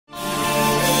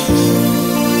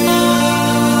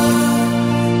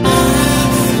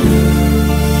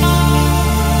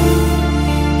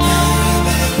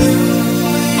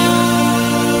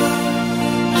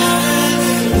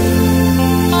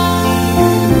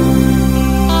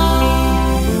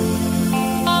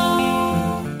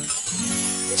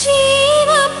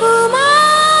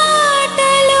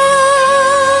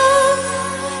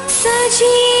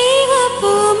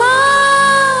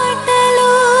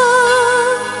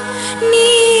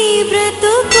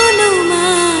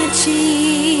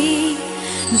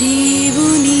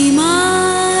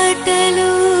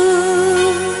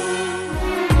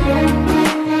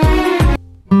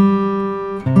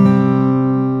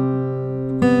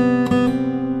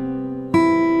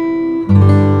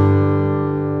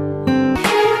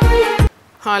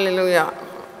హల్లెలూయా.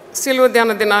 సిలువ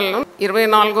ధ్యాన దినాలను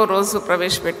 24వ రోజు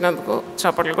ప్రవేశపెట్టినందుకు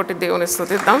చప్పట్లు కొట్టి దేవుని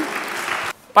స్తుతిద్దాం.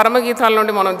 పరమగీతాల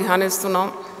నుండి మనం ధ్యానిస్తున్నాం.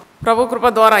 ప్రభు కృప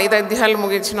ద్వారా 5 అధ్యాయాలు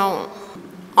ముగించినాం.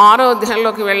 6వ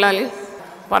అధ్యాయంలోకి వెళ్ళాలి.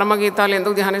 పరమగీతాలు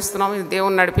ఎందుకు ధ్యానిస్తున్నాం? ఇది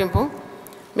దేవుని నడిపింపు.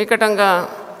 మికటంగా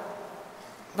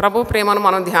ప్రభు ప్రేమను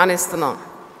మనం ధ్యానిస్తున్నాం.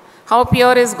 How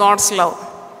pure is God's love.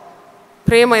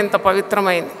 ప్రేమ ఎంత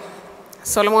పవిత్రమైంది.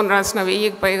 సొలొమోను రాసిన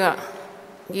 1000కి పైగా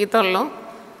గీతాల్లో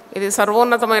ఇది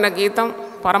సర్వోన్నతమైన గీతం,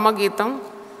 పరమగీతం,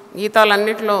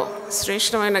 గీతాలన్నిటిలో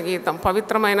శ్రేష్టమైన గీతం,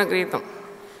 పవిత్రమైన గీతం.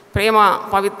 ప్రేమ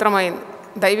పవిత్రమైంది,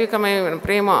 దైవికమైన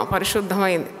ప్రేమ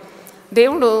పరిశుద్ధమైంది.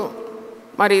 దేవుడు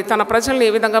మరి తన ప్రజల్ని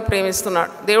ఈ విధంగా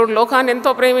ప్రేమిస్తున్నాడు. దేవుడు లోకాన్ని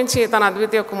ఎంతో ప్రేమించి తన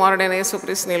అద్వితీయ కుమారుడైన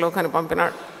యేసుక్రీస్తుని లోకాన్ని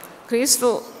పంపినాడు. క్రీస్తు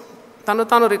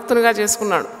తాను రిక్తునిగా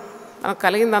చేసుకున్నాడు. తనకు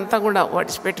కలిగిందంతా కూడా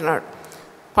విడిచిపెట్టినాడు.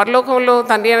 పరలోకంలో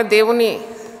తండ్రి అయిన దేవుని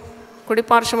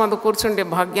కుడిపార్శ్వమందు కూర్చుండే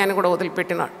భాగ్యాన్ని కూడా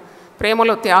వదిలిపెట్టినాడు.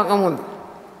 ప్రేమలో త్యాగం ఉంది,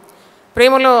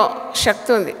 ప్రేమలో శక్తి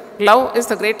ఉంది. Love is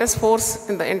the greatest force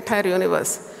in the entire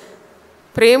universe.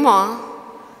 ప్రేమ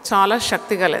చాలా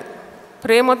శక్తి గలది.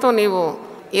 ప్రేమతో నీవు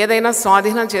ఏదైనా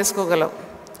స్వాధీనం చేసుకోగలవు.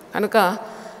 కనుక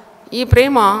ఈ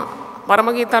ప్రేమ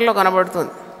పరమగీతాల్లో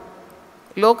కనబడుతుంది.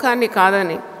 లోకాన్ని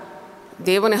కాదని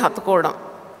దేవుని హత్తుకోవడం.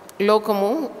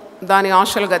 లోకము దాని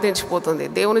ఆశలు గతించిపోతుంది.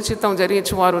 దేవుని చిత్తం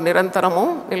జరిగించేవారు నిరంతరము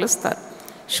నిలుస్తారు.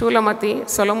 శూలమతి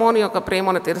సొలొమోను యొక్క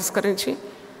ప్రేమను తిరస్కరించి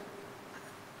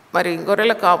మరి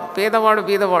గొర్రెల కాపు పేదవాడు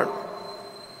బీదవాడు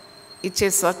ఇచ్చే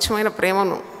స్వచ్ఛమైన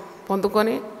ప్రేమను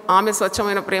పొందుకొని ఆమె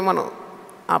స్వచ్ఛమైన ప్రేమను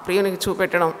ఆ ప్రియునికి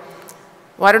చూపెట్టడం,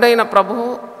 వరుడైన ప్రభువు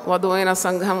వధువైన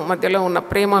సంఘం మధ్యలో ఉన్న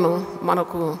ప్రేమను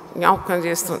మనకు జ్ఞాపకం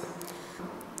చేస్తుంది.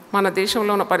 మన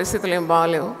దేశంలో ఉన్న పరిస్థితులు ఏం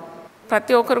బాగలేవు.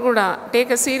 ప్రతి ఒక్కరు కూడా take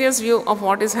a serious view of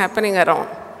what is happening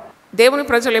around. దేవుని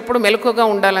ప్రజలు ఎప్పుడు మెలకుగా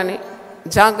ఉండాలని,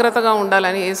 జాగ్రత్తగా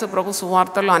ఉండాలని యేసు ప్రభు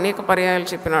సువార్తల్లో అనేక పర్యాయాలు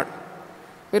చెప్పినాడు.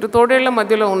 మీరు తోడేళ్ల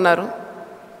మధ్యలో ఉన్నారు,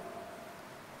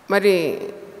 మరి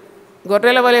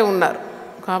గొర్రెల వలె ఉన్నారు.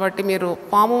 కాబట్టి మీరు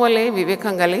పాము వలె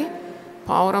వివేకం కలిగి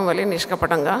పావురం వలె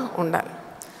నిష్కపటంగా ఉండాలి.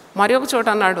 మరి ఒక చోట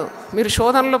అన్నాడు, మీరు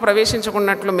శోధనలో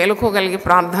ప్రవేశించుకున్నట్లు మెలకువగలిగి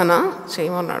ప్రార్థన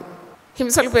చేయమన్నాడు.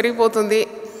 హింసలు పెరిగిపోతుంది.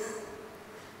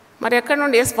 మరి ఎక్కడి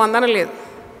నుండి ఏ స్పందన లేదు.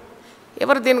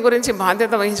 ఎవరు దీని గురించి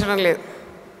బాధ్యత వహించడం లేదు.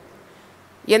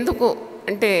 ఎందుకు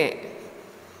అంటే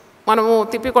మనము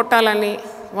తిప్పికొట్టాలని,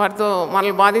 వారితో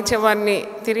మనల్ని బాధించే వారిని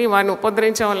తిరిగి వారిని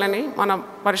ఉపద్రవించే వాళ్ళని మన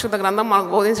పరిశుద్ధ గ్రంథం మనకు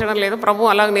బోధించడం లేదు. ప్రభు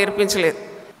అలాగ నేర్పించలేదు.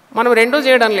 మనం రెండూ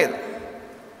చేయడం లేదు.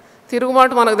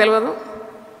 తిరుగుబాటు మనకు తెలియదు,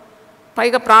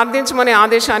 పైగా ప్రార్థించమనే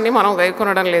ఆదేశాన్ని మనం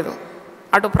గైకొనడం లేదు.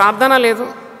 అటు ప్రార్థన లేదు,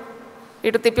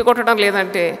 ఇటు తిప్పికొట్టడం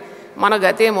లేదంటే మన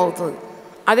గతి ఏమవుతుంది?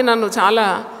 అది నన్ను చాలా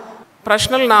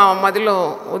ప్రశ్నలు నా మదిలో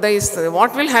ఉదయిస్తుంది.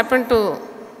 What will happen to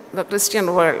the Christian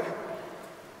world?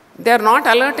 They are not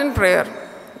alert in prayer,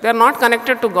 they are not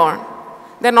connected to God,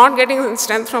 they are not getting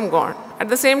strength from God. At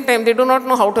the same time they do not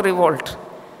know how to revolt.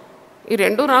 ఈ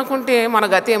రెండూ రాకుంటే మన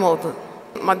గతి ఏమవుతుంది?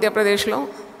 మధ్యప్రదేశ్లో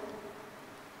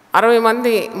 60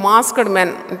 మంది masked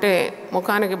men, అంటే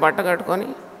ముఖానికి బట్ట కట్టుకొని,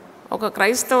 ఒక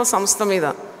క్రైస్తవ సంస్థ మీద,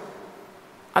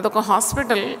 అదొక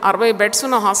హాస్పిటల్, 60 బెడ్స్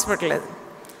ఉన్న హాస్పిటల్ అది.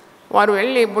 వారు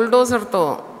వెళ్ళి బుల్డోజర్తో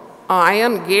ఆ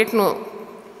ఐరన్ గేట్ను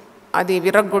అది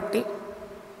విరగ్గొట్టి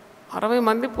 60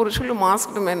 మంది పురుషులు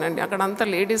మాస్క్డ్ మెన్ అండి. అక్కడంతా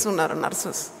లేడీస్ ఉన్నారు,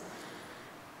 నర్సెస్,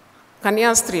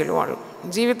 కన్యాస్త్రీలు. వాళ్ళు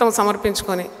జీవితం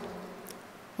సమర్పించుకొని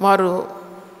వారు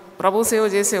ప్రభు సేవ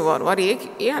చేసేవారు. వారు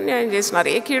ఏ అన్యాయం చేసినారు,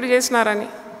 ఏ కీడు చేసినారని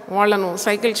వాళ్ళను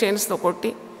సైకిల్ చైన్స్తో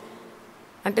కొట్టి,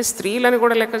 అంటే స్త్రీలని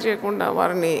కూడా లెక్క చేయకుండా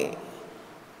వారిని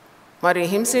మరి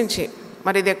హింసించి,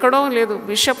 మరి ఇది ఎక్కడో లేదు,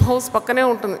 బిషప్ హౌస్ పక్కనే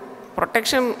ఉంటుంది,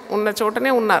 ప్రొటెక్షన్ ఉన్న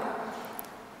చోటనే ఉన్నారు.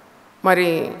 మరి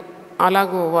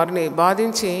అలాగూ వారిని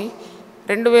బాధించి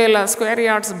 2000 స్క్వేర్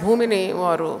యార్డ్స్ భూమిని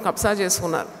వారు కబ్జా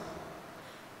చేసుకున్నారు.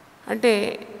 అంటే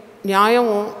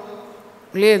న్యాయము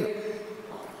లేదు.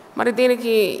 మరి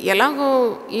దీనికి ఎలాగో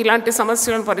ఇలాంటి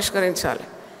సమస్యలను పరిష్కరించాలి?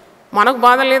 మనకు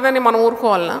బాధ లేదని మనం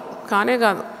ఊరుకోవాలనా? కానే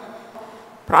కాదు.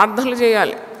 ప్రార్థనలు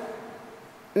చేయాలి.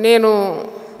 నేను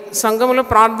సంఘంలో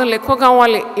ప్రార్థనలు ఎక్కువ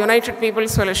కావాలి. యునైటెడ్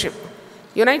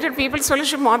పీపుల్స్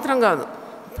ఫెలోషిప్ మాత్రం కాదు,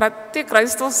 ప్రతి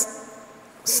క్రైస్తవ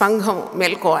సంఘం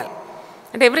మేల్కోవాలి.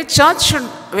 అంటే ఎవ్రీ చర్చ్ షుడ్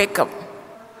వేకప్.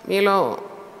 మీలో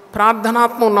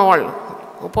ప్రార్థనాత్మ ఉన్నవాళ్ళు,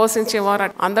 ఉపవసించేవారు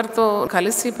అందరితో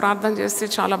కలిసి ప్రార్థన చేస్తే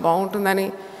చాలా బాగుంటుందని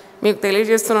మీకు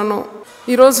తెలియజేస్తున్నాను.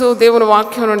 ఈరోజు దేవుని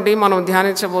వాక్యం నుండి మనం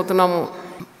ధ్యానించబోతున్నాము.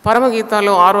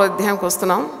 పరమగీతాలో 6వ అధ్యాయంకి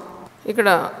వస్తున్నాం. ఇక్కడ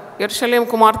యెరూషలేము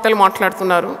కుమార్తెలు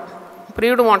మాట్లాడుతున్నారు,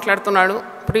 ప్రియుడు మాట్లాడుతున్నాడు,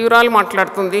 ప్రియురాలు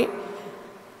మాట్లాడుతుంది,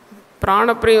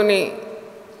 ప్రాణప్రియుని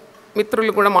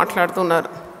మిత్రులు కూడా మాట్లాడుతున్నారు.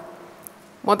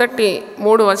 మొదటి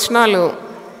 3 వచనాలు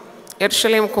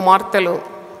యెరూషలేము కుమార్తెలు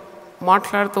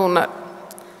మాట్లాడుతూ ఉన్నారు.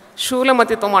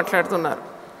 షూలమతితో మాట్లాడుతున్నారు.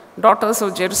 Daughters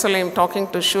of Jerusalem talking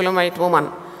to షూలమైట్ woman.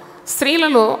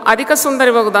 స్త్రీలలో అధిక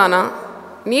సుందరి వగుదాన,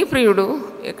 నీ ప్రియుడు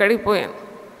ఎక్కడికి పోయాను.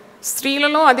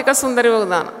 స్త్రీలలో అధిక సుందరి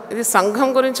వగుదాన, ఇది సంఘం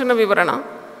గురించిన వివరణ.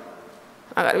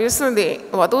 నాకు అనిపిస్తుంది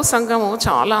వధువు సంఘము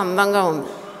చాలా అందంగా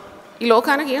ఉంది, ఈ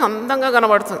లోకానికి అందంగా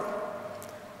కనబడుతుంది.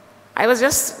 I was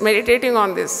just meditating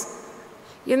on this.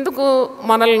 ఎందుకు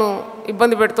మనల్ని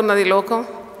ఇబ్బంది పెడుతున్నది ఈ లోకం?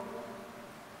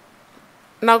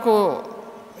 నాకు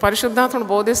పరిశుద్ధాత్ముడు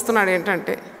బోధిస్తున్నాడు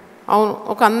ఏంటంటే, అవును,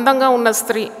 ఒక అందంగా ఉన్న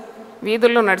స్త్రీ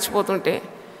వీధుల్లో నడిచిపోతుంటే,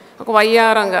 ఒక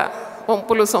వయ్యారంగా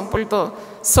వంపులు సొంపులతో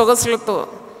సొగసులతో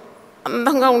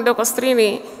అందంగా ఉండే ఒక స్త్రీని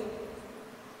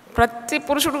ప్రతి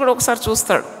పురుషుడు కూడా ఒకసారి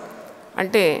చూస్తాడు.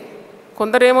 అంటే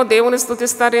కొందరేమో దేవుని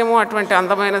స్తుతిస్తారేమో అటువంటి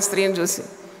అందమైన స్త్రీని చూసి,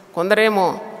 కొందరేమో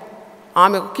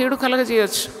ఆమెకు కీడు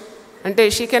కలగజేయచ్చు. అంటే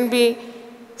she can be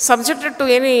subjected to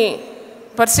any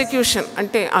persecution.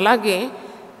 అంటే అలాగే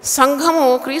సంఘము,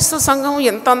 క్రీస్తు సంఘము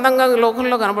ఎంత అందంగా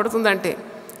లోకంలో కనబడుతుందంటే,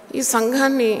 ఈ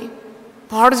సంఘాన్ని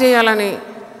పాడు చేయాలని,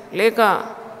 లేక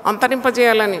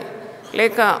అంతరింపజేయాలని,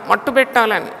 లేక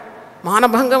మట్టుబెట్టాలని,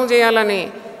 మానభంగం చేయాలని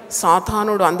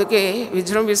సాతానుడు అందుకే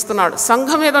విజృంభిస్తున్నాడు.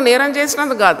 సంఘం ఏదో నేరం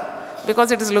చేసినందుకు కాదు, because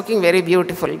it is looking very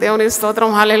beautiful. దేవుని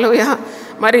స్తోత్రం, హల్లెలూయా.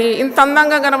 మరి ఇంత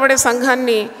అందంగా కనబడే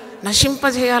సంఘాన్ని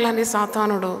నశింపజేయాలని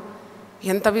సాతానుడు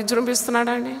ఎంత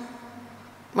విజృంభిస్తున్నాడండి.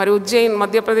 మరి ఉజ్జయిన్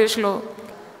మధ్యప్రదేశ్లో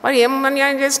మరి ఏం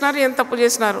అన్యాయం చేసినారు, ఏం తప్పు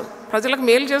చేసినారు? ప్రజలకు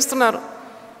మేలు చేస్తున్నారు.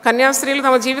 కన్యాస్త్రీలు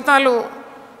తమ జీవితాలు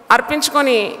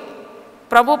అర్పించుకొని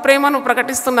ప్రభు ప్రేమను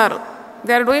ప్రకటిస్తున్నారు.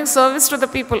 They are doing service to the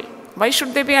people. Why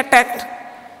should they be attacked?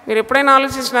 మీరు ఎప్పుడైనా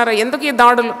ఆలోచించినారా? ఎందుకు ఈ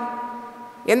దాడులు,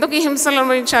 ఎందుకు ఈ హింసలు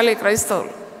అనుభవించాలి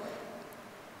క్రైస్తవులు?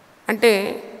 అంటే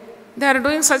they are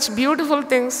doing such beautiful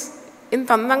things.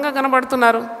 ఇంత అందంగా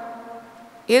కనబడుతున్నారు.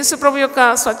 యేసు ప్రభు యొక్క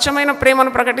స్వచ్ఛమైన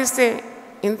ప్రేమను ప్రకటిస్తే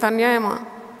ఇంత అన్యాయమా?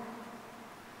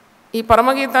 ఈ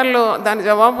పరమగీతాల్లో దాని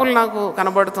జవాబులు నాకు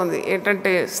కనబడుతుంది.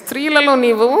 ఏంటంటే, స్త్రీలలో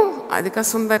నీవు అధిక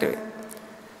సుందరివి.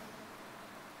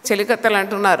 చెలికత్తెలు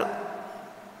అంటున్నారు.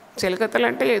 చెలికత్తెలు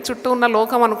అంటే చుట్టూ ఉన్న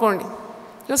లోకం అనుకోండి.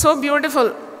 You are so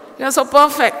beautiful, you are so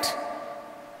perfect.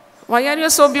 Why are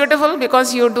you so beautiful? Because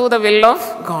you do the will of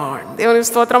God. దేవుని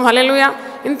స్తోత్రం, హల్లెలూయా.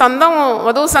 ఇంత అందం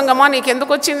వధువు సంగమా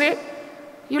నీకెందుకు వచ్చింది?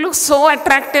 You look so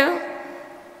attractive.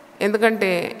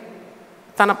 ఎందుకంటే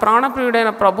తన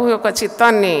ప్రాణప్రియుడైన ప్రభు యొక్క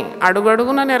చిత్తాన్ని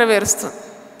అడుగడుగున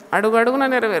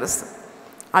నెరవేరుస్తుంది.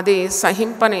 అది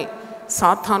సహింపని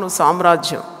సాతాను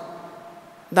సామ్రాజ్యం,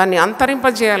 దాన్ని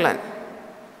అంతరింపజేయాలని.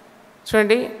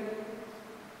 చూడండి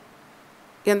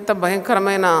ఎంత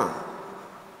భయంకరమైన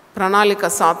ప్రణాళిక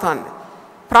సాతాన్ని.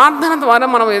 ప్రార్థన ద్వారా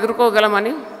మనం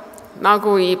ఎదుర్కోగలమని నాకు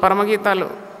ఈ పరమగీతాలు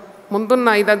ముందున్న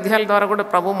 5 అధ్యాయాల ద్వారా కూడా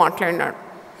ప్రభు మాట్లాడినాడు.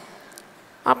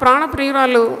 ఆ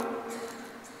ప్రాణప్రియురాలు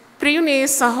ప్రియుని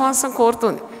సహవాసం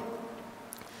కోరుతుంది,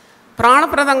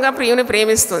 ప్రాణప్రదంగా ప్రియుని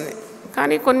ప్రేమిస్తుంది.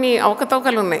 కానీ కొన్ని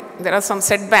అవకతవకలు ఉన్నాయి. There are some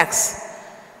set backs.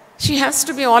 She has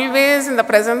to be always in the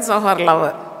presence of her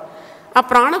lover. ఆ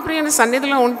ప్రాణప్రియుని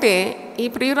సన్నిధిలో ఉంటే ఈ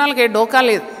ప్రియురాలకి డోకా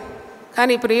లేదు.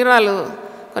 కానీ ఈ ప్రియురాలు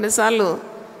కొన్నిసార్లు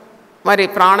మరి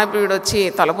ప్రాణప్రియుడు వచ్చి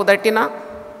తలుపు తట్టినా,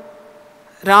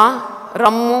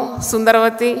 రమ్ము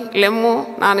సుందరవతి లెమ్ము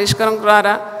నా నిష్కరంకు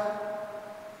రారా,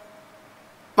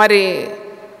 మరి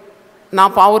నా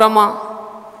పావురమా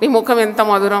నీ ముఖం ఎంత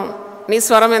మధురం, నీ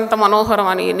స్వరం ఎంత మనోహరం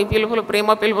అని ఎన్ని పిలుపులు,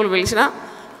 ప్రేమ పిలుపులు పిలిచినా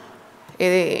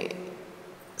ఇది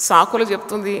సాకులు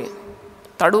చెప్తుంది,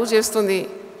 తడువు చేస్తుంది.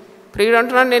 ప్రియుడు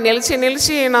అంటున్నాడు, నేను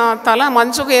నిలిచి నా తల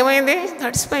మంచుకు ఏమైంది,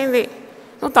 తడిసిపోయింది,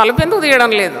 నువ్వు తలుపు ఎందుకు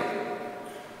తీయడం లేదు?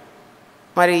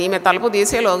 మరి ఈమె తలుపు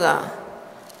తీసేలోగా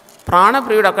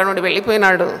ప్రాణప్రియుడు అక్కడి నుండి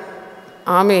వెళ్ళిపోయినాడు.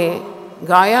 ఆమె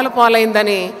గాయాల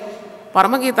పాలైందని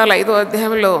పరమగీతాల 5వ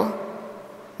అధ్యాయంలో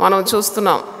మనం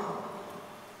చూస్తున్నాం.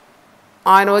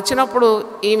 ఆయన వచ్చినప్పుడు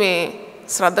ఈమె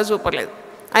శ్రద్ధ చూపలేదు,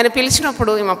 ఆయన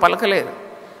పిలిచినప్పుడు ఈమె పలకలేదు.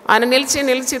 ఆయన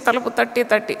నిలిచి తలుపు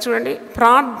తట్టి చూడండి,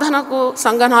 ప్రార్థనకు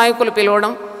సంఘ నాయకులు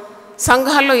పిలవడం,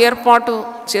 సంఘాల్లో ఏర్పాటు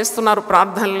చేస్తున్నారు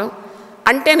ప్రార్థనలు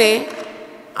అంటేనే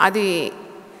అది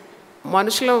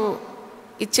మనుషులు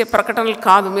ఇచ్చే ప్రకటనలు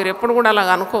కాదు. మీరు ఎప్పుడు కూడా అలాగ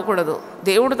అనుకోకూడదు.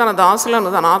 దేవుడు తన దాసులను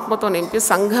తన ఆత్మతో నింపి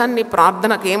సంఘాన్ని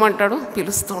ప్రార్థనకు ఏమంటాడు?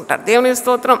 పిలుస్తూ ఉంటాడు. దేవుని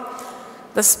స్తోత్రం.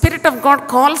 The spirit of God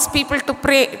calls people to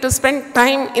pray, to spend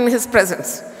time in his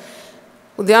presence.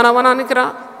 ఉద్యానవనానికి రా,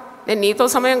 నేను నీతో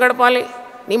సమయం గడపాలి,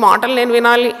 నీ మాటలు నేను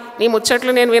వినాలి, నీ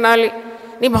ముచ్చట్లు నేను వినాలి,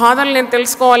 నీ బాధలు నేను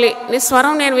తెలుసుకోవాలి, నీ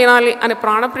స్వరం నేను వినాలి అని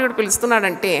ప్రాణప్రియుడు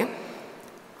పిలుస్తున్నాడంటే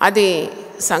అది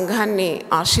సంఘాన్ని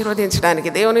ఆశీర్వదించడానికి.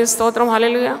 దేవుని స్తోత్రం.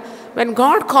 హల్లెలూయా. When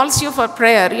God calls you for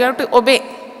prayer you have to obey.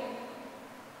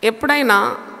 ఎప్పుడైనా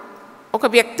ఒక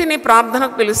వ్యక్తిని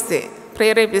ప్రార్థనకు పిలిస్తే,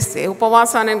 ప్రేరేపిస్తే,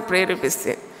 ఉపవాసాన్ని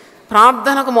ప్రేరేపిస్తే,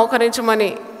 ప్రార్థనకు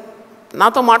మోకరించమని,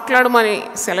 నాతో మాట్లాడమని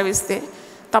సెలవిస్తే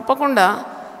తప్పకుండా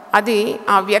అది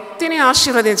ఆ వ్యక్తిని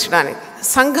ఆశీర్వదించడానికి,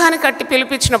 సంఘాన్ని కట్టి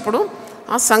పిలిపించినప్పుడు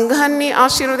ఆ సంఘాన్ని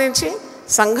ఆశీర్వదించి,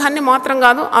 సంఘాన్ని మాత్రం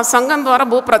కాదు ఆ సంఘం ద్వారా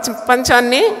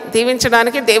ప్రపంచాన్ని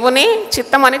దీవించడానికి దేవుని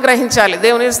చిత్తమని గ్రహించాలి.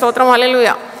 దేవుని స్తోత్రం.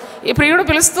 హల్లెలూయా. ఈ ప్రియుడు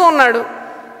పిలుస్తూ ఉన్నాడు,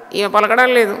 ఈమె పలకడం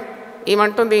లేదు.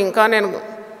 ఏమంటుంది? ఇంకా నేను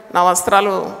నా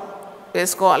వస్త్రాలు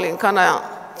వేసుకోవాలి, ఇంకా నా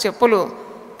చెప్పులు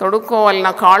తొడుక్కోవాలి,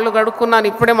 నా కాళ్ళు కడుక్కున్నాను,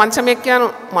 ఇప్పుడే మంచం ఎక్కాను,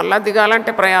 మళ్ళా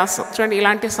దిగాలంటే ప్రయాసం. చూడండి,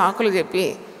 ఇలాంటి సాకులు చెప్పి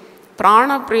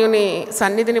ప్రాణప్రియుని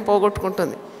సన్నిధిని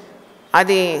పోగొట్టుకుంటుంది.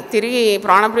 అది తిరిగి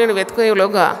ప్రాణప్రియుని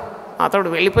వెతుకునేలోగా అతడు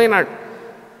వెళ్ళిపోయినాడు.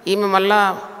 ఈమె మళ్ళా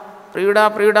ప్రియుడా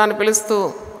ప్రియుడా అని పిలుస్తూ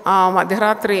ఆ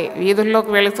మధ్యరాత్రి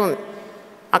వీధుల్లోకి వెళుతుంది.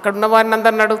 అక్కడున్న వారిని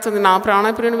అందరిని అడుగుతుంది, నా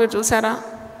ప్రాణప్రియుని మీరు చూసారా?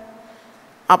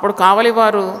 అప్పుడు కావలి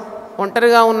వారు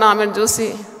ఒంటరిగా ఉన్న ఆమెను చూసి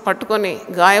పట్టుకొని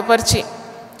గాయపరిచి,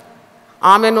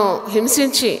 ఆమెను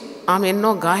హింసించి, ఆమె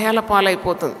ఎన్నో గాయాల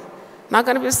పాలైపోతుంది. నాకు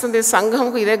అనిపిస్తుంది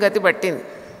సంఘంకు ఇదే గతి పట్టింది.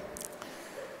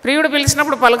 ప్రియుడు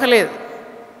పిలిచినప్పుడు పలకలేదు,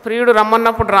 ప్రియుడు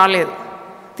రమ్మన్నప్పుడు రాలేదు,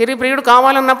 తిరిగి ప్రియుడు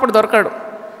కావాలన్నప్పుడు దొరకడు.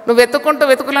 నువ్వు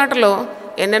వెతుకులాటలో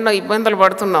ఎన్నెన్నో ఇబ్బందులు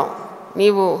పడుతున్నావు,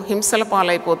 నీవు హింసల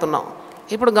పాలైపోతున్నావు,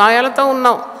 ఇప్పుడు గాయాలతో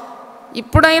ఉన్నావు.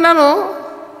 ఇప్పుడైనాను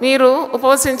మీరు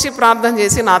ఉపవసించి ప్రార్థన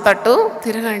చేసి నా తట్టు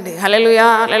తిరగండి. హల్లెలూయా,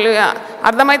 హల్లెలూయా.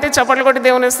 అర్థమైతే చప్పట్లు కొట్టి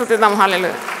దేవుని స్తుతిద్దాం.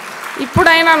 హల్లెలూయా.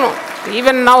 ఇప్పుడైనాను,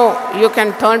 even now you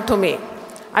can turn to me.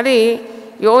 అది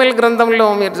యోవేల్ గ్రంథంలో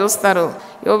మీరు చూస్తారు.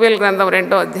 యోవేల్ గ్రంథం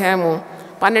 2వ అధ్యాయము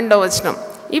 12వ వచనం.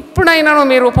 ఇప్పుడైనాను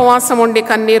మీరు ఉపవాసం ఉండి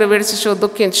కన్నీరు విడిచిచు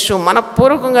దుఃఖించు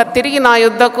మనపూర్వకంగా తిరిగి నా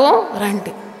యుద్ధకు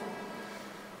రండి.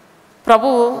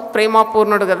 ప్రభువు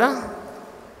ప్రేమపూర్ణుడు కదా,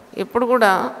 ఎప్పుడు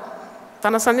కూడా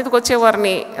తన సన్నిధికి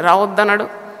వచ్చేవారిని రావద్దన్నాడు,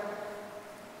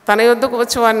 తన యుద్ధకు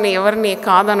వచ్చేవారిని ఎవరిని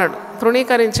కాదన్నాడు,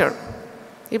 తృణీకరించాడు.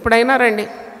 ఇప్పుడైనా రండి.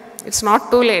 It's not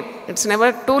too late, it's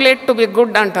never too late to be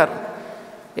good అంటారు.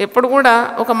 ఎప్పుడు కూడా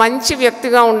ఒక మంచి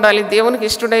వ్యక్తిగా ఉండాలి, దేవునికి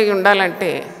ఇష్టడై ఉండాలంటే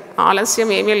ఆలస్యం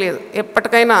ఏమీ లేదు.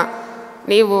 ఎప్పటికైనా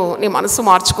నీవు నీ మనసు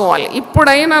మార్చుకోవాలి.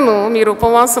 ఇప్పుడైనాను మీరు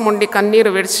ఉపవాసం ఉండి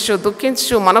కన్నీరు విడిచు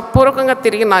దుఃఖించు మనపూర్వకంగా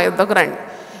తిరిగి నా యుద్ధకు రండి.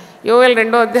 యోవేల్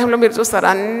 2వ అధ్యాయంలో మీరు చూస్తారు,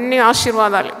 అన్ని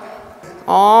ఆశీర్వాదాలు,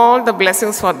 all the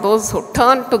blessings for those who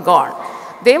turn to God.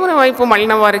 దేవుని వైపు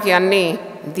మళ్ళిన వారికి అన్ని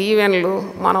దీవెనలు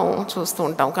మనం చూస్తూ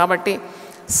ఉంటాం. కాబట్టి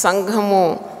సంఘము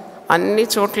అన్ని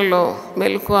చోట్లలో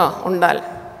మెలకువ ఉండాలి.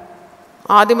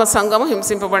 ఆదిమ సంఘము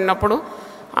హింసింపబడినప్పుడు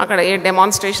అక్కడ ఏ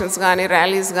డెమాన్స్ట్రేషన్స్ కానీ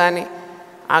ర్యాలీస్ కానీ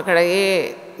అక్కడ ఏ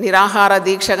నిరాహార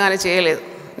దీక్ష కానీ చేయలేదు.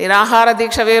 నిరాహార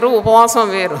దీక్ష వేరు, ఉపవాసం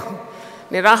వేరు.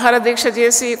 నిరాహార దీక్ష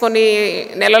చేసి కొన్ని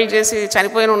నెలలు చేసి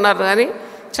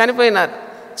చనిపోయినారు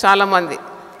చాలామంది.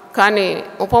 కానీ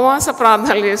ఉపవాస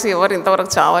ప్రార్థనలు చేసి ఎవరు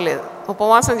ఇంతవరకు చావలేదు.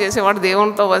 ఉపవాసం చేసేవాడు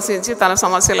దేవునితో వసించి తన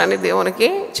సమస్యలన్నీ దేవునికి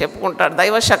చెప్పుకుంటాడు,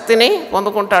 దైవశక్తిని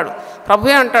పొందుకుంటాడు.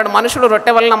 ప్రభువే అంటాడు, మనుషుడు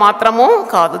రొట్టె వలన మాత్రము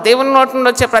కాదు, దేవుని నోటి నుండి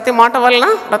వచ్చే ప్రతి మాట వలన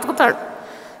బ్రతుకుతాడు,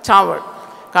 చావాడు.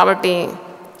 కాబట్టి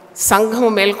సంఘము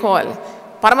మేల్కోవాలి.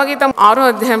 పరమగీతం 6వ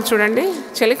అధ్యాయం చూడండి.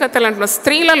 చెలికత్తెలు అంటున్న,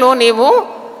 స్త్రీలలో నీవు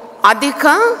అధిక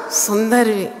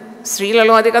సుందరివి,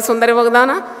 స్త్రీలలో అధిక సుందరి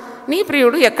ఒకదానా, నీ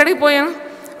ప్రియుడు ఎక్కడికి పోయాను,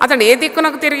 అతడు ఏ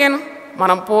దిక్కునకు తిరిగాను,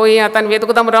 మనం పోయి అతను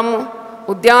వెతుకుదాం రమ్ము,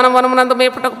 ఉద్యానవనమునందు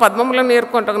మేపుటకు పద్మములను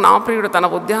ఏరుకుంటకు నా ప్రియుడు తన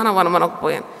ఉద్యానవనమునకు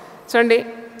పోయాను. చూడండి,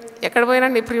 ఎక్కడ పోయినా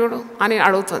నీ ప్రియుడు అని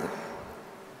అడుగుతుంది.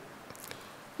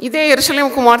 ఇదే యెరూషలేము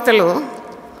కుమార్తెలు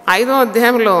 5వ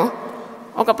అధ్యాయంలో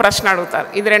ఒక ప్రశ్న అడుగుతారు.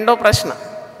 ఇది 2వ ప్రశ్న.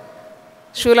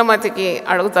 శూలమతికి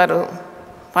అడుగుతారు.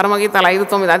 పరమగీతాలు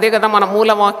 5:9 అదే కదా మన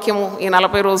మూల వాక్యము. ఈ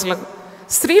 40 రోజులకు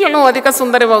స్త్రీలలో అధిక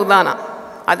సుందరి వగ్దాన,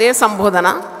 అదే సంబోధన.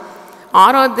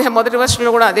 6వ అధ్యాయం 1వ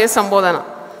వచనంలో కూడా అదే సంబోధన,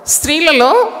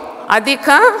 స్త్రీలలో అధిక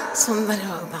సుందరి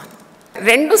వగ్దాన.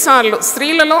 2 సార్లు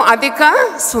స్త్రీలలో అధిక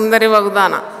సుందరి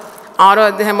వగ్దాన. 6వ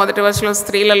అధ్యాయం 1వ వచనంలో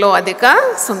స్త్రీలలో అధిక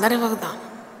సుందరి వగ్దాన.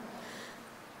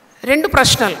 2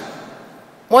 ప్రశ్నలు.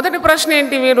 మొదటి ప్రశ్న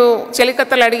ఏంటి? వీరు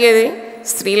చెలికత్తలు అడిగేది,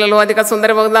 స్త్రీలలో అధిక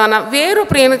సుందరి వగ్దాన, వేరు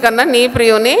ప్రియుని కన్నా నీ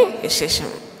ప్రియుని విశేషం.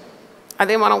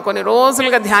 అదే మనం కొన్ని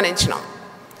రోజులుగా ధ్యానించినాం.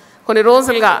 కొన్ని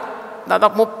రోజులుగా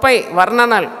దాదాపు 30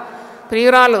 వర్ణనలు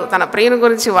ప్రియురాలు తన ప్రియుని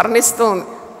గురించి వర్ణిస్తూ ఉంది.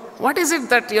 What is it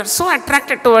that you're so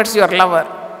attracted towards your lover?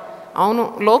 అవును,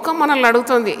 లోకం మనల్ని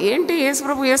అడుగుతుంది, ఏంటి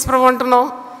యేసుప్రభు అంటున్నావు,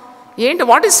 ఏంటి,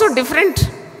 what is so different,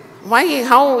 why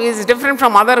how is different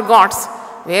from other gods?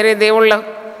 వేరే దేవుళ్ళకు,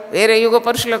 వేరే యుగ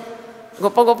పరుషులకు,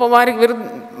 గొప్ప గొప్ప వారికి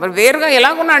వేరుగా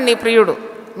ఎలాగున్నాడు నీ ప్రియుడు?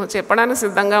 నువ్వు చెప్పడానికి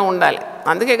సిద్ధంగా ఉండాలి.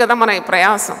 అందుకే కదా మన ఈ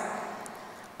ప్రయాసం.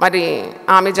 మరి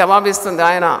ఆమె జవాబిస్తుంది,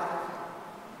 ఆయన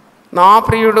నా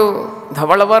ప్రియుడు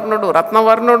ధవళవర్ణుడు,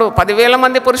 రత్నవర్ణుడు, 10,000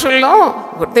 మంది పురుషుల్లో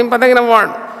గుర్తింపదగిన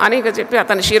వాడు అని ఇక చెప్పి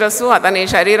అతని శిరస్సు, అతని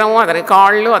శరీరము, అతని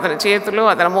కాళ్ళు, అతని చేతులు,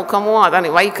 అతని ముఖము, అతని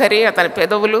వైఖరి, అతని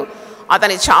పెదవులు,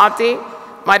 అతని ఛాతి,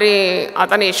 మరి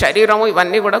అతని శరీరము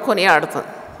ఇవన్నీ కూడా కొనియాడుతుంది.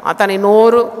 అతని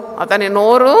నోరు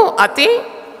అతి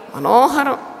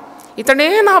మనోహరం, ఇతడే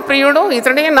నా ప్రియుడు,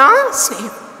 ఇతడే నా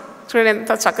స్నేహితుడు. చూడండి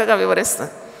ఎంత చక్కగా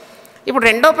వివరిస్తుంది. ఇప్పుడు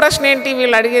రెండో ప్రశ్న ఏంటి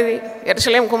వీళ్ళు అడిగేది?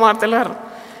 యెరూషలేము కుమార్తెలారు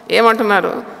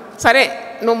ఏమంటున్నారు? సరే,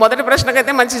 నువ్వు మొదటి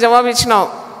ప్రశ్నకైతే మంచి జవాబు ఇచ్చినావు,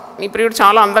 నీ ప్రియుడు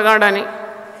చాలా అందగాడని,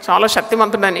 చాలా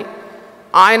శక్తిమంతుడని,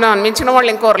 ఆయన మించిన వాళ్ళు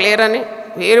ఇంకోరు లేరని,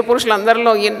 వేరు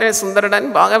పురుషులందరిలో ఈయనే సుందరుడని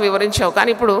బాగా వివరించావు. కానీ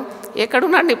ఇప్పుడు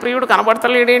ఎక్కడున్నాడు నీ ప్రియుడు,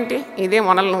 కనబడతలేడేంటి? ఇదే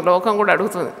మనల్ని లోకం కూడా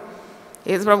అడుగుతుంది.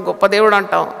 యేసుప్రభు గొప్ప దేవుడు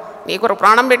అంటావు, నీ కొరకు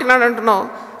ప్రాణం పెట్టినాడు అంటున్నావు,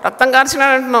 రక్తం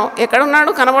కార్చినాడు అంటున్నావు,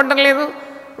 ఎక్కడున్నాడు? కనబడడం లేదు.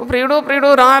 ప్రియుడు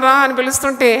రా రా అని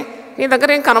పిలుస్తుంటే నీ దగ్గర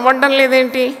ఏం కనబడడం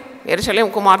లేదేంటి? యెరూషలేము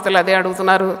కుమార్తెలు అదే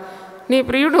అడుగుతున్నారు, నీ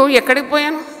ప్రియుడు ఎక్కడికి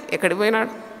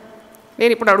పోయినాడు?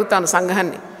 నేను ఇప్పుడు అడుగుతాను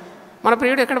సంఘాన్ని, మన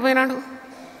ప్రియుడు ఎక్కడ పోయినాడు?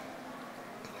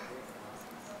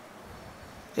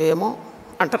 ఏమో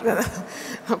అంటారు కదా.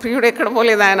 ప్రియుడు ఎక్కడ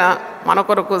పోలేదు, ఆయన మన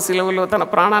కొరకు సిలువలో తన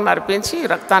ప్రాణాన్ని అర్పించి,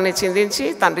 రక్తాన్ని చిందించి,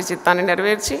 తండ్రి చిత్తాన్ని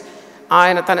నెరవేర్చి,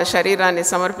 ఆయన తన శరీరాన్ని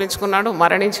సమర్పించుకున్నాడు,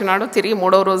 మరణించినాడు, తిరిగి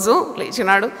 3వ రోజు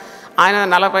లేచినాడు. ఆయన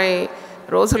 40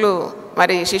 రోజులు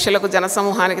మరి శిష్యులకు,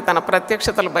 జనసమూహానికి తన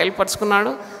ప్రత్యక్షతలు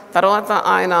బయలుపరుచుకున్నాడు. తర్వాత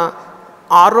ఆయన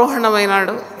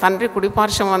ఆరోహణమైనాడు, తండ్రి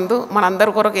కుడిపార్శ్వమందు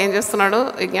మనందరి కొరకు ఏం చేస్తున్నాడు?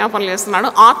 విజ్ఞాపనలు చేస్తున్నాడు.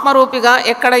 ఆత్మరూపిగా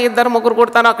ఎక్కడ 2-3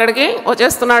 కూడతారో అక్కడికి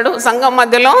వచ్చేస్తున్నాడు, సంఘం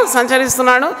మధ్యలో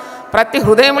సంచరిస్తున్నాడు, ప్రతి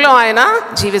హృదయంలో ఆయన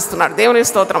జీవిస్తున్నాడు. దేవుని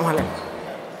స్తోత్రం. హల్లెలూయా.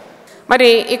 మరి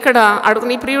ఇక్కడ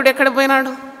నీ ప్రియుడు ఎక్కడ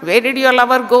పోయినాడు? Where did your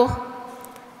lover go?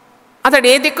 అతడు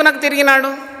ఏ దిక్కునకు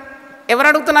తిరిగినాడు? ఎవరు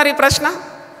అడుగుతున్నారు ఈ ప్రశ్న?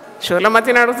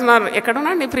 షూలమతిని అడుగుతున్నారు,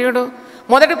 ఎక్కడున్నాడు నీ ప్రియుడు?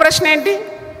 మొదటి ప్రశ్న ఏంటి?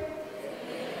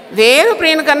 వేరు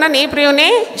ప్రియుని కన్నా నీ ప్రియునే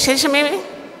శేషమేమి?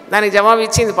 దానికి జవాబు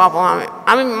ఇచ్చింది పాపం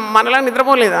ఆమె మనలా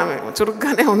నిద్రపోలేదు, ఆమె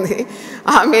చురుగ్గానే ఉంది.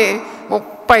 ఆమె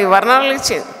 30 వర్ణనలు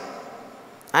ఇచ్చింది,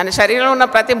 ఆయన శరీరంలో ఉన్న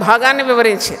ప్రతి భాగాన్ని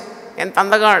వివరించింది. ఎంత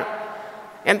అందగాడు,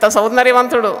 ఎంత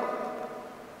సౌందర్యవంతుడు,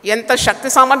 ఎంత శక్తి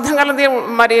సామర్థ్యం గలది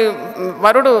మరి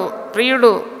వరుడు,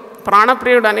 ప్రియుడు,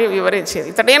 ప్రాణప్రియుడు అని వివరించింది.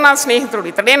 ఇతడే నా స్నేహితుడు,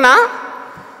 ఇతడే నా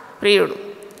ప్రియుడు.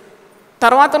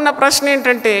 తర్వాత ఉన్న ప్రశ్న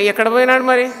ఏంటంటే, ఎక్కడ పోయినాడు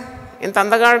మరి? ఇంత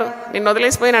అందగాడు నిన్ను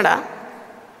వదిలేసిపోయినాడా?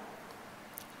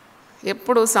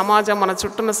 ఎప్పుడు సమాజం, మన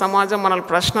చుట్టూన్న సమాజం మనల్ని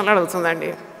ప్రశ్నలు అడుగుతుందండి.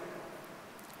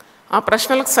 ఆ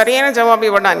ప్రశ్నలకు సరి అయిన జవాబు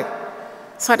ఇవ్వడానికి,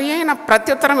 సరి అయిన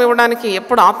ప్రత్యుత్తరం ఇవ్వడానికి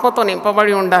ఎప్పుడు ఆత్మతో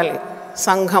నింపబడి ఉండాలి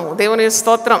సంఘము. దేవుని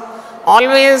స్తోత్రం.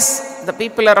 Always the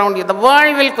people around you, the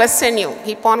world will question you,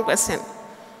 keep on question.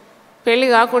 పెళ్ళి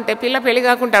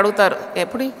కాకుంటే అడుగుతారు,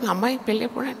 ఎప్పుడు అమ్మాయి పెళ్ళి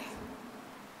ఎప్పుడని?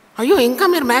 అయ్యో ఇంకా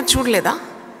మీరు మ్యాచ్ చూడలేదా?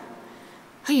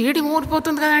 ఈడి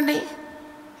ఊరిపోతుంది కదండి.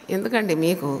 ఎందుకండి?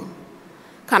 మీకు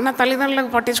కన్న తల్లిదండ్రులకు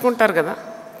పట్టించుకుంటారు కదా,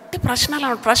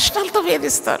 ప్రశ్నలతో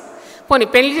వేధిస్తారు. పోనీ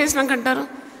పెళ్లి చేసినాక అంటారు,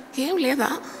 ఏం లేదా?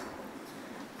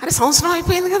 అరే సంవత్సరం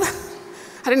అయిపోయింది కదా,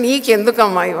 అరే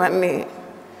నీకెందుకమ్మా ఇవన్నీ?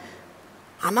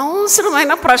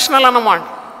 అనవసరమైన ప్రశ్నలు అన్నమాట,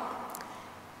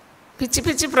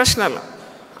 పిచ్చి ప్రశ్నలు,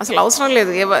 అసలు అవసరం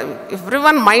లేదు.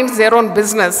 Everyone minds their own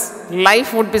business, life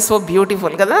would be so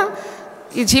beautiful కదా.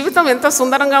 ఈ జీవితం ఎంత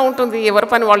సుందరంగా ఉంటుంది ఎవరి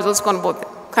పని వాళ్ళు చూసుకొని పోతే.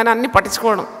 కానీ అన్నీ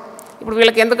పట్టించుకోవడం. ఇప్పుడు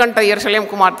వీళ్ళకి ఎందుకంట యెరూషలేము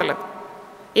కుమార్తెలకు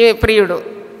ఏ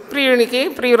ప్రియునికి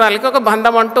ప్రియురాలికి ఒక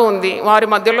బంధం అంటూ ఉంది, వారి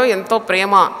మధ్యలో ఎంతో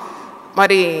ప్రేమ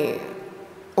మరి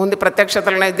ఉంది,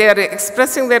 ప్రత్యక్షతలు. They are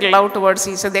expressing there love towards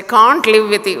each other. They can't live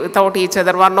without each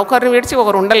other. వారిని ఒకరిని విడిచి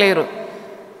ఒకరు ఉండలేరు.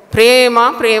 ప్రేమ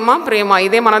ప్రేమ ప్రేమ,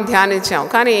 ఇదే మనం ధ్యానించాం.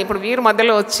 కానీ ఇప్పుడు వీరి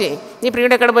మధ్యలో వచ్చి నీ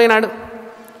ప్రియుడు ఎక్కడ పోయినాడు,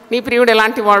 నీ ప్రియుడు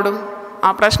ఎలాంటి వాడు, ఆ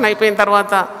ప్రశ్న అయిపోయిన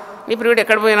తర్వాత నీ ప్రియుడు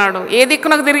ఎక్కడ పోయినాడు, ఏ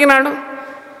దిక్కునకు తిరిగినాడు,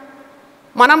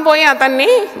 మనం పోయి అతన్ని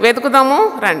వెతుకుదాము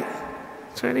రండి.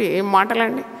 చూడండి ఏం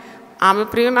మాటలండి. ఆమె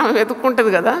ప్రియుని ఆమె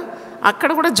వెతుక్కుంటుంది కదా, అక్కడ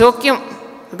కూడా జోక్యం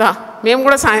కదా, మేము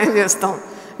కూడా సాయం చేస్తాం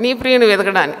నీ ప్రియుని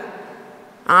వెతకడానికి.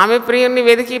 ఆమె ప్రియుని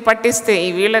వెతికి పట్టిస్తే ఈ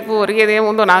వీళ్ళకు ఒరిగేది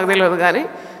ఏముందో నాకు తెలియదు కానీ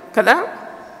కదా.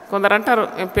 కొందరు అంటారు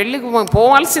పెళ్ళికి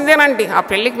పోవాల్సిందేనండి, ఆ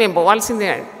పెళ్ళికి మేము పోవాల్సిందే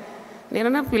అండి.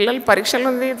 నేనన్నా పిల్లలు పరీక్షలు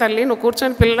ఉంది తల్లి, నువ్వు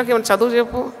కూర్చొని పిల్లలకి ఏమైనా చదువు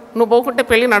చెప్పు, నువ్వు పోకుంటే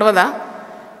పెళ్ళి నడవదా?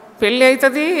 పెళ్ళి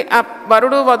అవుతుంది, ఆ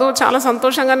వరుడు వధువు చాలా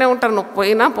సంతోషంగానే ఉంటారు, నువ్వు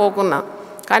పోయినా పోకున్నా.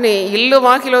 కానీ ఇల్లు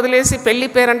వాకిలు వదిలేసి పెళ్లి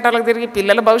పేరంటాలకు తిరిగి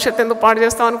పిల్లల భవిష్యత్తు ఎందుకు పాడు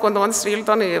చేస్తామని కొంతమంది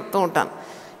స్త్రీలతో నేను చెప్తూ ఉంటాను.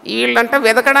 వీళ్ళంట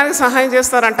వెతకడానికి సహాయం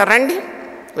చేస్తారంట, రండి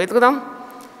వెతుకుదాం,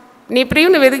 నీ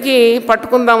ప్రియుని వెతికి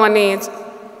పట్టుకుందామని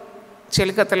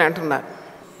చెలికత్తెలు అంటున్నారు.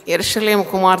 యెరూషలేము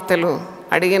కుమార్తెలు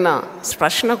అడిగిన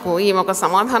ప్రశ్నకు ఈమె ఒక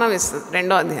సమాధానం ఇస్తుంది.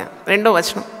 2వ అధ్యాయం 2వ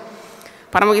వచనం,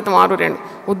 పరమగీతం 6:2.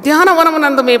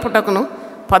 ఉద్యానవనమునందు మేపుటకును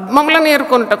పద్మములను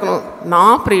ఏరుకొనుటకును నా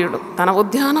ప్రియుడు తన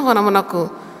ఉద్యానవనమునకు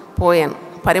పోయాను,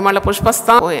 పరిమళ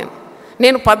పుష్పస్థా పోయాను.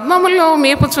 నేను పద్మములో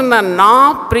మేపుచున్న నా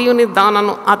ప్రియుని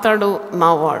దానను, అతడు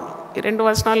నావాడు. ఈ 2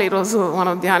 వచనాలు ఈరోజు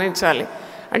మనం ధ్యానించాలి.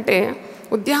 అంటే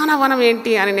ఉద్యానవనం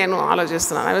ఏంటి అని నేను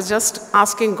ఆలోచిస్తున్నాను. I was just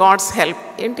asking God's help.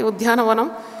 ఏంటి ఉద్యానవనం?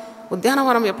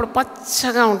 ఉద్యానవనం ఎప్పుడు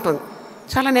పచ్చగా ఉంటుంది,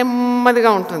 చాలా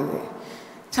నెమ్మదిగా ఉంటుంది,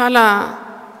 చాలా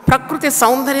ప్రకృతి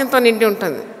సౌందర్యంతో నిండి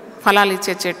ఉంటుంది. ఫలాలు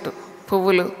ఇచ్చే చెట్టు,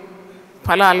 పువ్వులు,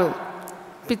 ఫలాలు,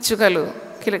 పిచ్చుకలు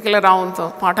కిలకిల రావంతో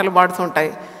పాటలు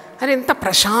పాడుతుంటాయి. అది ఎంత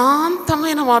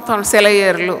ప్రశాంతమైన వాతావరణం.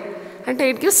 సెలయేర్లు అంటే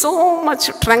it gives so much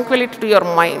Tranquility to your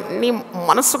mind. నీ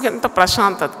మనస్సుకు ఎంత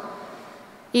ప్రశాంతత.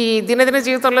 ఈ దినదిన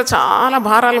జీవితంలో చాలా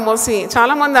భారాలు మోసి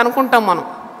చాలామంది అనుకుంటాం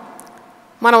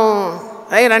మనం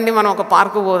రండి మనం ఒక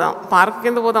పార్కు పోదాం. పార్కు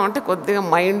కింద పోదాం అంటే కొద్దిగా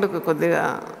మైండ్కు కొద్దిగా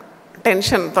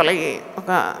టెన్షన్ తొలగి ఒక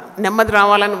నెమ్మది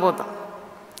రావాలని పోతాం.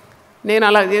 నేను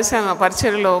అలా చేశాను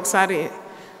పరిచర్యలో. ఒకసారి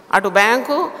అటు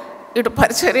బ్యాంకు, ఇటు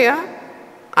పరిచర్య,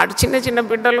 అటు చిన్న చిన్న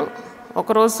బిడ్డలు.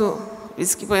 ఒకరోజు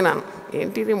విసిగిపోయినాను.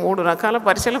 ఏంటిది 3 రకాల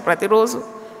పరిచర్యలు ప్రతిరోజు.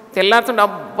 తెల్లారుతుండే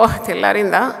అబ్బా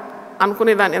తెల్లారిందా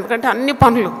అనుకునేదాన్ని, ఎందుకంటే అన్ని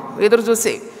పనులు ఎదురు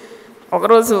చూసి.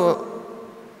 ఒకరోజు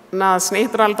నా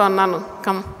స్నేహితురాలతో అన్నాను,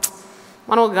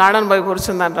 మనం గార్డెన్ పోయి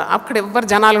కూర్చుందంట. అక్కడ ఎవ్వరు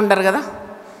జనాలు ఉండరు కదా,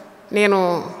 నేను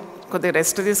కొద్దిగా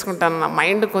రెస్ట్ తీసుకుంటాను, నా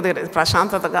మైండ్ కొద్దిగా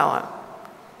ప్రశాంతత కావాలి.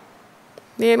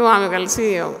 నేను ఆమె కలిసి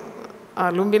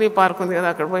లుంబిని పార్క్ ఉంది కదా,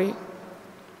 అక్కడ పోయి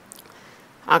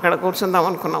అక్కడ కూర్చుందాం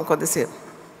అనుకున్నాం. కొద్దిసేపు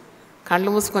కళ్ళు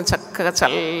మూసుకొని చక్కగా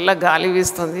చల్ల గాలి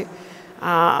వీస్తుంది,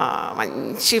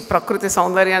 మంచి ప్రకృతి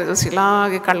సౌందర్యాన్ని చూసి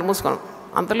ఇలాగే కళ్ళు మూసుకున్నాం.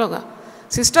 అంతలోగా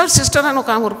సిస్టర్ అని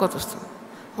ఒక ఆమె ఉరుకొస్తుంది.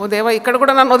 ఓ దేవా, ఇక్కడ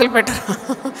కూడా నన్ను వదిలిపెట్టరు.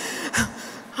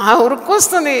 ఆ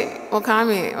ఉరుక్కొస్తుంది ఒక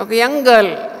ఆమె, ఒక యంగ్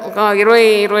గర్ల్, ఒక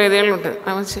 20-25 ఏళ్ళు ఉంటుంది.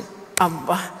 ఆమె వచ్చి,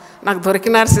 అబ్బా నాకు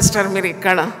దొరికినారు సిస్టర్ మీరు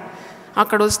ఇక్కడ.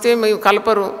 అక్కడ వస్తే మీరు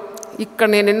కలపరు, ఇక్కడ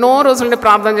నేను ఎన్నో రోజుల నుండి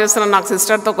ప్రార్థన చేస్తున్నాను, నాకు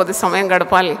సిస్టర్తో కొద్ది సమయం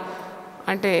గడపాలి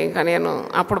అంటే. ఇంకా నేను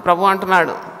అప్పుడు ప్రభు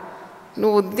అంటున్నాడు,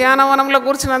 నువ్వు ఉద్యానవనంలో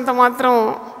కూర్చున్నంత మాత్రం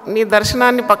నీ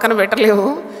దర్శనాన్ని పక్కన పెట్టలేవు,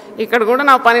 ఇక్కడ కూడా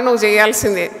నా పని నువ్వు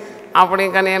చేయాల్సిందే. అప్పుడు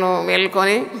ఇంకా నేను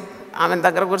మేల్కొని ఆమె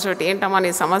దగ్గర కూర్చోబెట్టి, ఏంటమ్మా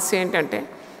నీ సమస్య ఏంటంటే,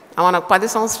 నాకు 10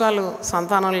 సంవత్సరాలు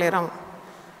సంతానం లేరా,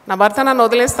 నా భర్త నన్ను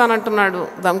వదిలేస్తానంటున్నాడు,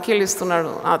 ధమ్కీలు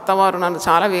ఇస్తున్నాడు, ఆ అత్తవారు నన్ను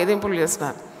చాలా వేధింపులు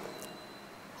చేస్తున్నారు.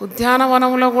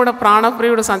 ఉద్యానవనంలో కూడా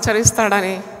ప్రాణప్రియుడు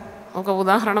సంచరిస్తాడని ఒక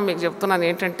ఉదాహరణ మీకు చెప్తున్నాను.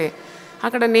 ఏంటంటే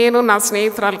అక్కడ నేను నా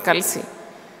స్నేహితురాలు కలిసి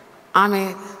ఆమె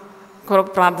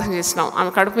కొరకు ప్రార్థన చేసినాం. ఆమె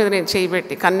కడుపు మీద నేను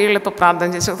చేయబెట్టి కన్నీళ్లతో ప్రార్థన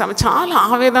చేసిన ఆమె చాలా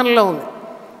ఆవేదనలో ఉంది.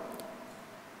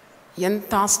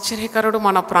 ఎంత ఆశ్చర్యకరుడు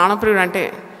మన ప్రాణప్రియుడు అంటే,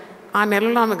 ఆ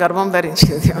నెలలో ఆమె గర్భం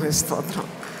ధరించింది. ఆమె స్తోత్రం.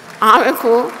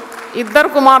 ఆమెకు 2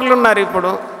 కుమారులు ఉన్నారు.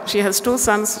 ఇప్పుడు షీ హెస్ 2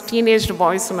 సన్స్, టీనేజ్డ్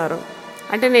బాయ్స్ ఉన్నారు.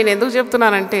 అంటే నేను ఎందుకు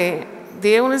చెప్తున్నానంటే,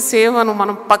 దేవుని సేవను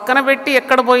మనం పక్కన పెట్టి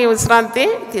ఎక్కడ పోయి విశ్రాంతి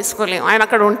తీసుకోలేము, ఆయన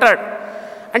అక్కడ ఉంటాడు.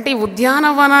 అంటే ఈ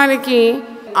ఉద్యానవనానికి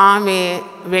ఆమె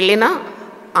వెళ్ళినా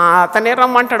అతనే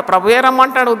రమ్మంటాడు, ప్రభుయే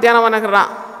రమ్మంటాడు, ఉద్యానవనానికి రా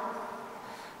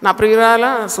నా ప్రియురాల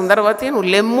సుందరవతి, నువ్వు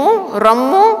లెమ్ము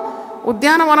రమ్ము,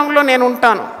 ఉద్యానవనంలో నేను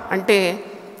ఉంటాను అంటే.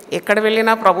 ఎక్కడ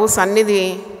వెళ్ళినా ప్రభు సన్నిధి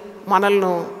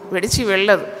మనల్ని విడిచి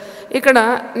వెళ్ళదు. ఇక్కడ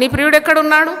నీ ప్రియుడు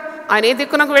ఎక్కడున్నాడు, ఆయన ఏ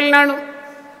దిక్కునకు వెళ్ళినాడు,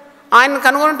 ఆయన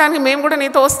కనుగొనటానికి మేము కూడా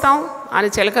నీతో వస్తాం అని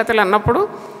చెలికత్తెలు అన్నప్పుడు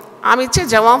ఆమె ఇచ్చే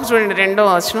జవాబు చూడండి. 2వ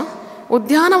వచనం,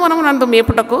 ఉద్యానవనమునందు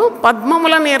మేపుటకు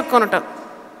పద్మములను ఏర్కొనుట.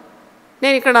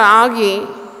 నేను ఇక్కడ ఆగి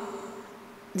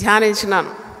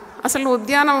ధ్యానించినాను. అసలు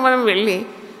ఉద్యానవనం వెళ్ళి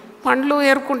పండ్లు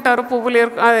ఏరుకుంటారు, పువ్వులు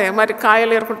అదే మరి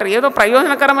కాయలు ఏరుకుంటారు, ఏదో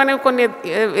ప్రయోజనకరమైనవి కొన్ని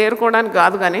ఏరుకోవడానికి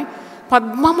కాదు. కానీ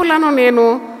పద్మములను నేను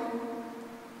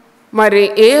మరి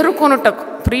ఏరుకొనుటకు,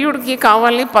 ప్రియుడికి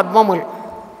కావాలి పద్మములు.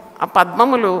 ఆ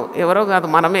పద్మములు ఎవరో కాదు,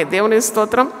 మనమే. దేవుని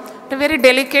స్తోత్రం. అంటే వెరీ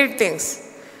డెలికేట్ థింగ్స్.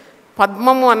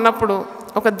 పద్మము అన్నప్పుడు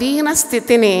ఒక దీన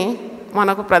స్థితిని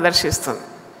మనకు ప్రదర్శిస్తుంది.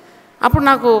 అప్పుడు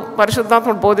నాకు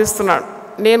పరిశుద్ధాత్ముడు బోధిస్తున్నాడు,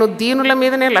 నేను దీనుల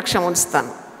మీదనే లక్ష్యం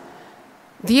ఉంచుతాను.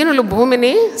 దీనులు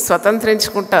భూమిని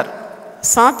స్వతంత్రించుకుంటారు,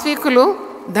 సాత్వికులు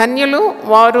ధన్యులు,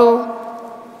 వారు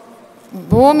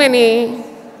భూమిని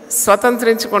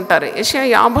స్వతంత్రించుకుంటారు. యెషయా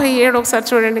 57 ఒకసారి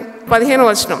చూడండి, 15వ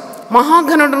వచనం,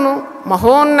 మహాఘనుడును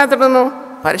మహోన్నతుడును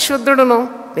పరిశుద్ధుడును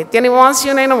నిత్య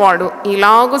నివాసియునైన వాడు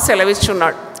ఇలాగూ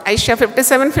సెలవిచ్చున్నాడు, ఐషియా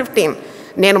 57:15,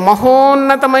 నేను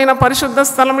మహోన్నతమైన పరిశుద్ధ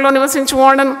స్థలంలో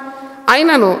నివసించువాడను,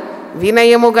 అయినను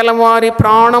వినయము గల వారి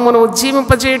ప్రాణమును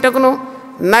ఉజ్జీవింపజేయుటకును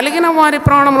నలిగిన వారి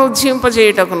ప్రాణమును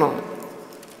ఉజ్జీవింపజేయుటకును,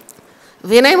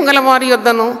 వినయం గల వారి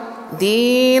యొద్దను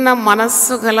దీన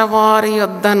మనస్సు గల వారి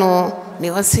యొద్దను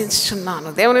నివసించుచున్నాను.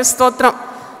 దేవుని స్తోత్రం.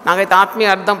 నాకైతే ఆత్మీయ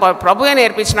అర్థం ప్రభువే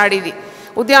నేర్పించినాడు. ఇది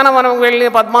ఉద్యానవనం వెళ్ళి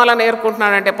పద్మాలను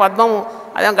ఏరుకుంటున్నాడంటే పద్మము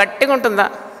అదేమో గట్టిగా ఉంటుందా,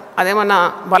 అదేమన్నా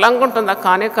బలంగా ఉంటుందా?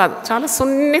 కానే కాదు, చాలా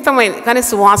సున్నితమైంది, కానీ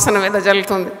సువాసన మీద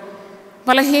జల్లుతుంది.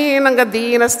 బలహీనంగా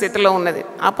దీన స్థితిలో ఉన్నది.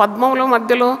 ఆ పద్మముల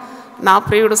మధ్యలో నా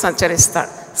ప్రియుడు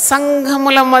సంచరిస్తాడు.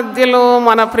 సంఘముల మధ్యలో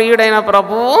మన ప్రియుడైన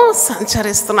ప్రభువు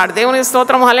సంచరిస్తున్నాడు. దేవుని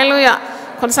స్తోత్రం. హల్లెలూయా.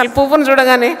 కొన్నిసార్లు పువ్వును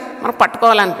చూడగానే మనం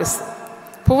పట్టుకోవాలనిపిస్తుంది.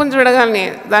 పువ్వును చూడగానే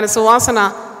దాని సువాసన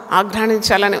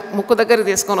ఆఘ్రాణించాలని ముక్కు దగ్గరికి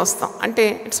తీసుకొని వస్తాం. అంటే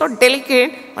it's so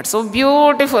delicate but so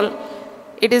beautiful.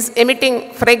 It is emitting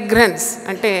fragrance.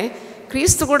 అంటే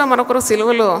క్రీస్తు కూడా మనొకరు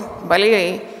సిలువలో బలి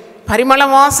అయి పరిమళ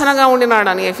వాసనగా ఉండినాడు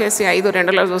అని ఎఫెసీ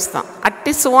 5:2 చూస్తాం.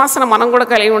 అట్టి సువాసన మనం కూడా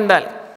కలిగి ఉండాలి.